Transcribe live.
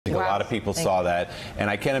lot of people saw that. And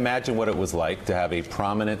I can't imagine what it was like to have a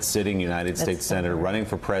prominent sitting United States Senator running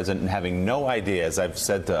for president and having no idea, as I've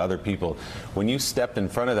said to other people, when you stepped in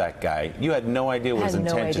front of that guy, you had no idea what his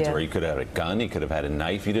intentions were. He could have had a gun, he could have had a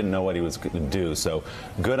knife, you didn't know what he was going to do. So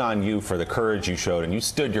good on you for the courage you showed, and you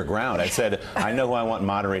stood your ground. I said, I know who I want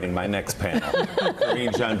moderating my next panel.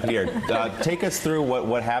 Karine Jean-Pierre, take us through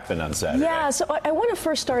what happened on Saturday. Yeah, so I want to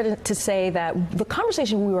first start to say that the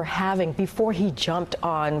conversation we were having before he jumped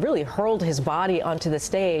on, really hurled his body onto the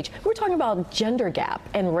stage, we were talking about gender gap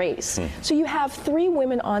and race. So you have 3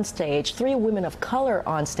 women on stage, 3 women of color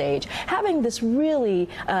on stage, having this really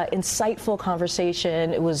insightful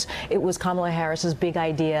conversation. It was Kamala Harris's big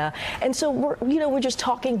idea, and so we're just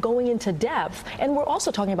talking, going into depth, and we're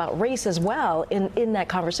also talking about race as well in that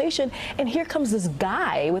conversation. And here comes this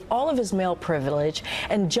guy with all of his male privilege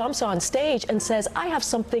and jumps on stage and says, I have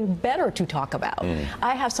something better to talk about.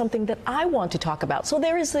 I have something that I want to talk about. So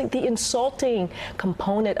there is the insulting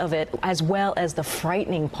component of it, as well as the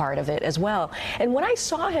frightening part of it as well. And when I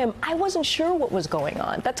saw him, I wasn't sure what was going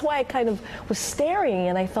on. That's why I kind of was staring,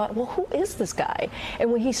 and I thought, well, who is this guy?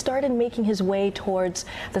 And when he started making his way towards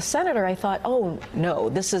the senator, I thought, oh no,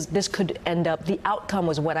 this could end up, the outcome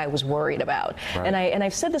was what I was worried about. Right. And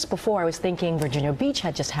I've said this before, I was thinking Virginia Beach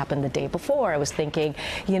had just happened the day before. I was thinking,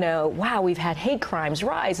 wow, we've had hate crimes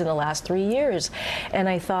rise in the last 3 years. And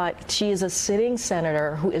I thought, she is a sitting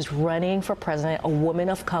senator who is running for president, a woman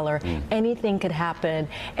of color. Anything could happen.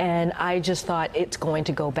 And I just thought, it's going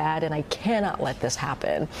to go bad, and I cannot let this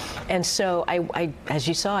happen. And so I as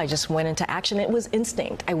you saw, I just went into action. It was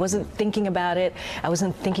instinct. I wasn't thinking about it. I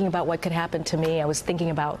wasn't thinking about what could happen to me. I was thinking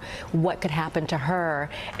about what could happen to her.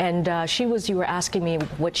 And you were asking me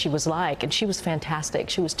what she was like, and she was fantastic.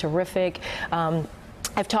 She was terrific.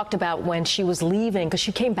 I've talked about when she was leaving, because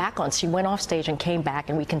she came back she went off stage and came back,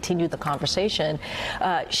 and we continued the conversation.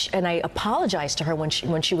 And I apologized to her when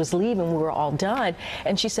she was leaving. We were all done,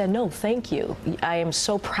 and she said, no, thank you. I am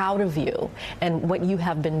so proud of you and what you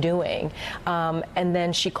have been doing. And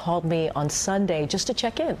then she called me on Sunday just to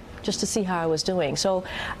check in, just to see how I was doing. So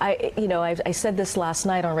I said this last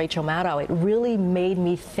night on Rachel Maddow. It really made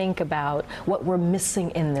me think about what we're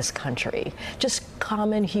missing in this country. Just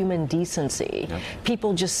common human decency. Yep.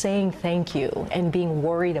 People just saying thank you and being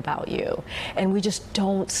worried about you. And we just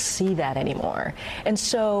don't see that anymore. And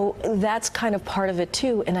so that's kind of part of it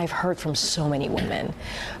too. And I've heard from so many women,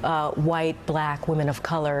 white, black, women of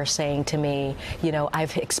color, saying to me,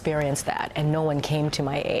 I've experienced that and no one came to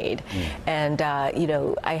my aid. And,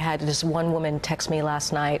 I had this one woman text me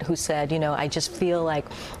last night who said, I just feel like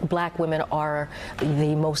black women are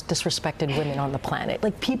the most disrespected women on the planet.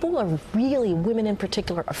 Like, people are really, women in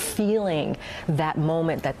particular, are feeling that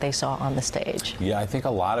moment that they saw on the stage. Yeah, I think a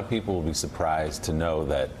lot of people will be surprised to know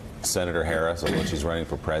that Senator Harris, although she's running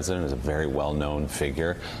for president, is a very well-known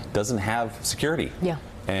figure, doesn't have security. Yeah.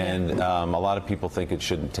 And a lot of people think it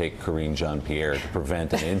shouldn't take Karine Jean-Pierre to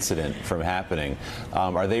prevent an incident from happening.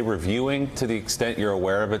 Are they reviewing, to the extent you're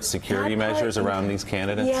aware of it, security measures around these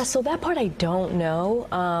candidates? Yeah, so that part I don't know.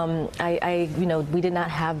 We did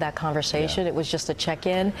not have that conversation. Yeah. It was just a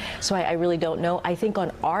check-in, so I really don't know. I think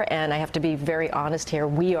on our end, I have to be very honest here,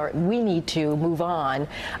 we need to move on,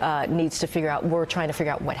 needs to figure out, we're trying to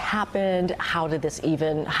figure out what happened, how did this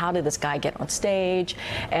guy get on stage,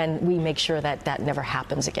 and we make sure that that never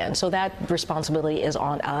happens again. So that responsibility is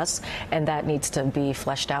on us, and that needs to be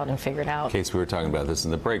fleshed out and figured out. In case we were talking about this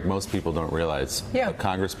in the break, most people don't realize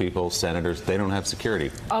Congress people, senators, they don't have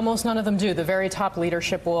security. Almost none of them do. The very top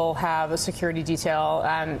leadership will have a security detail.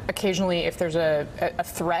 Occasionally, if there's a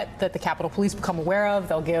threat that the Capitol Police become aware of,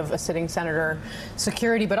 they'll give a sitting senator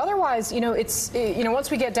security. But otherwise,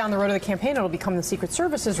 once we get down the road of the campaign, it'll become the Secret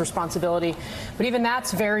Service's responsibility. But even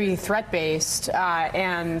that's very threat-based,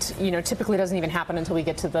 and typically doesn't even happen until we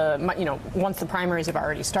get to the, once the primaries have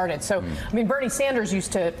already started. So, I mean, Bernie Sanders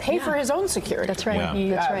used to pay for his own security. That's right. When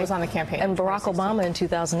he was on the campaign. And Barack Obama in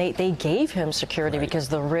 2008, they gave him security because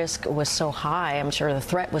the risk was so high. I'm sure the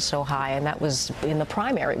threat was so high, and that was in the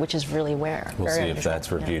primary, which is really rare. We'll see if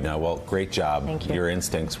that's reviewed now. Well, great job. Thank you. Your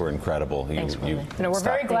instincts were incredible. Thanks, we're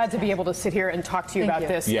very glad to be about to sit here and talk to you about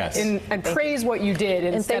this. Yes. And praise what you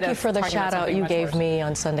did. And thank you for the shout out you gave me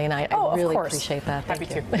on Sunday night. I really appreciate that. Happy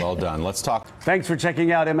to. Well done. Let's talk. Thanks for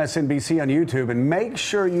checking out MSNBC on YouTube, and make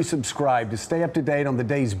sure you subscribe to stay up to date on the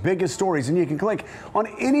day's biggest stories. And you can click on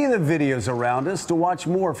any of the videos around us to watch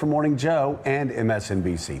more from Morning Joe and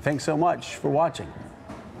MSNBC. Thanks so much for watching.